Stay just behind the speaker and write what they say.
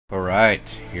Alright,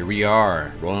 here we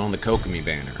are, rolling on the Kokomi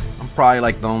banner. I'm probably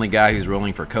like the only guy who's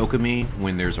rolling for Kokomi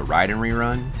when there's a Raiden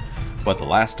rerun, but the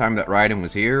last time that Raiden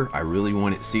was here, I really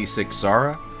wanted C6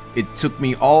 Sara. It took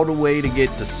me all the way to get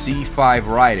to C5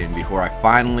 Raiden before I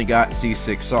finally got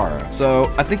C6 Sara. So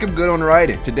I think I'm good on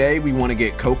Raiden. Today we want to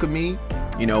get Kokomi,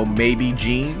 you know, maybe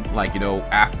Jean, like, you know,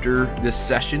 after this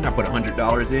session, I put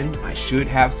 $100 in. I should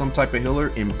have some type of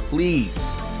healer, and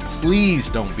please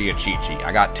don't be a Chi-Chi.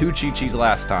 I got 2 Chi-Chis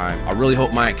last time. I really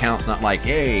hope my account's not like,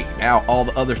 hey, now all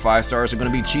the other 5 stars are gonna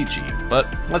be Chi-Chi. But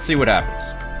let's see what happens.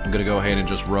 I'm gonna go ahead and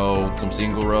just roll some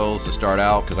single rolls to start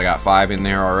out because I got 5 in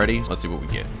there already. Let's see what we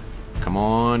get. Come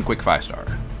on, quick 5 star.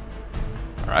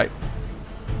 All right,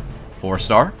 4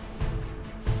 star.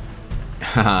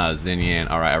 Haha,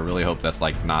 Xinyan. All right, I really hope that's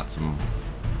like not some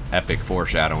epic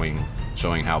foreshadowing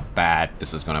showing how bad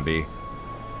this is gonna be.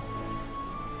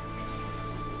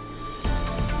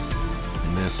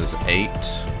 And this is 8.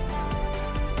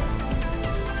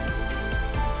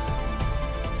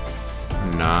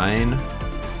 Nine.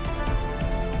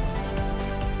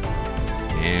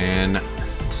 And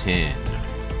 10.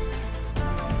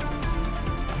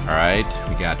 Alright,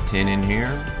 we got 10 in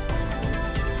here.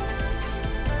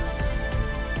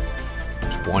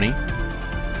 20.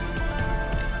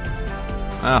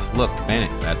 Ah, look,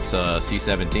 Bennett, that's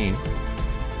C17.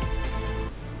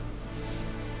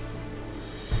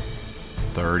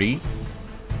 30.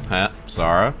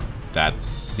 Sara, that's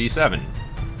C7.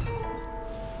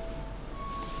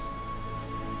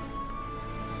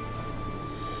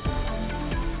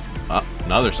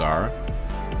 Another Sara.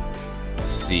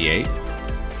 C8.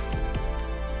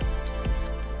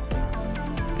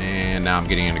 And now I'm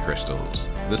getting into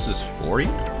crystals. This is 40?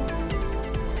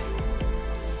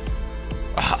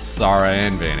 Ah, Sara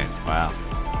and Bennett. Wow.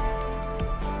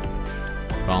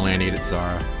 If only I needed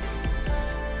Sara.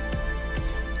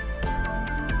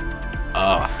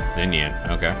 Oh, Xinyan.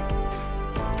 Okay.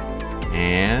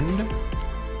 And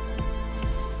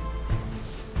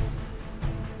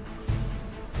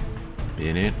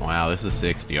Bennett. Wow, this is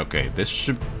 60. Okay, this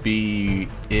should be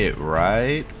it,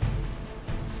 right?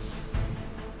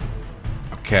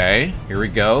 Okay, here we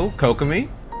go. Kokomi.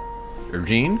 Or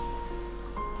Jean.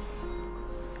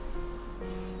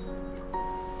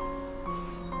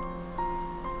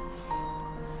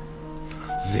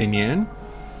 Xinyan.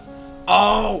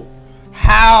 Oh!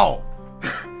 How?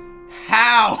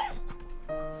 How?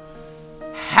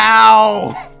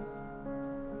 How?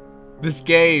 This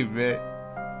game, man.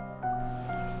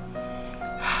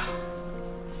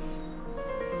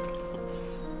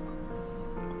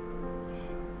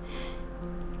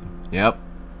 Yep.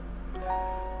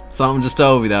 Something just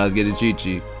told me that I was getting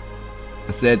Chi-Chi.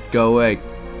 I said, go away.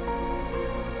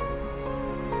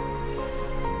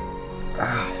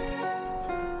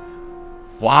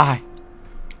 Why?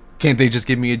 Can't they just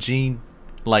give me a Jean?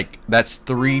 Like, that's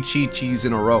 3 Chi-Chis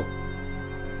in a row.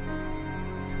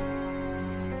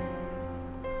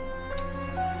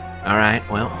 Alright,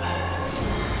 well.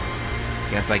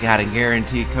 Guess I gotta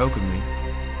guarantee Kokomi.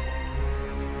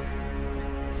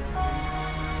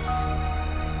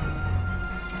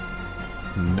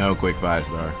 No quick 5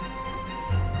 star.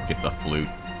 Get the flute.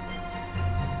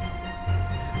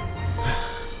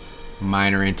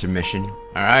 Minor intermission.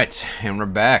 Alright, and we're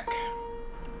back.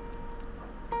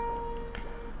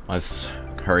 Let's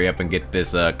hurry up and get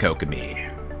this Kokomi.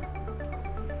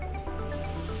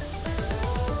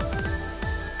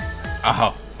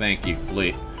 Oh, thank you.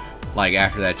 Like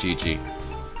after that Chi-Chi.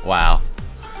 Wow.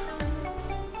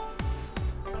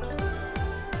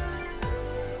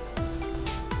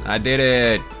 I did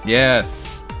it!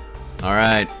 Yes!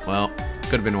 Alright, well,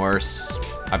 could have been worse.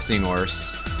 I've seen worse.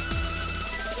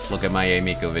 Look at my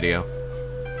Miko video.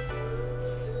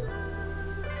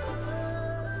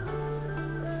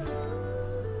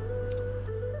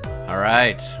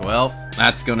 Alright, well,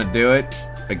 that's gonna do it.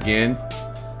 Again.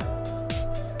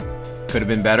 Could have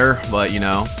been better, but you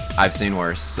know, I've seen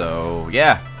worse. So,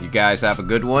 yeah, you guys have a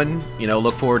good one. You know,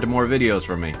 look forward to more videos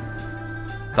from me.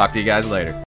 Talk to you guys later.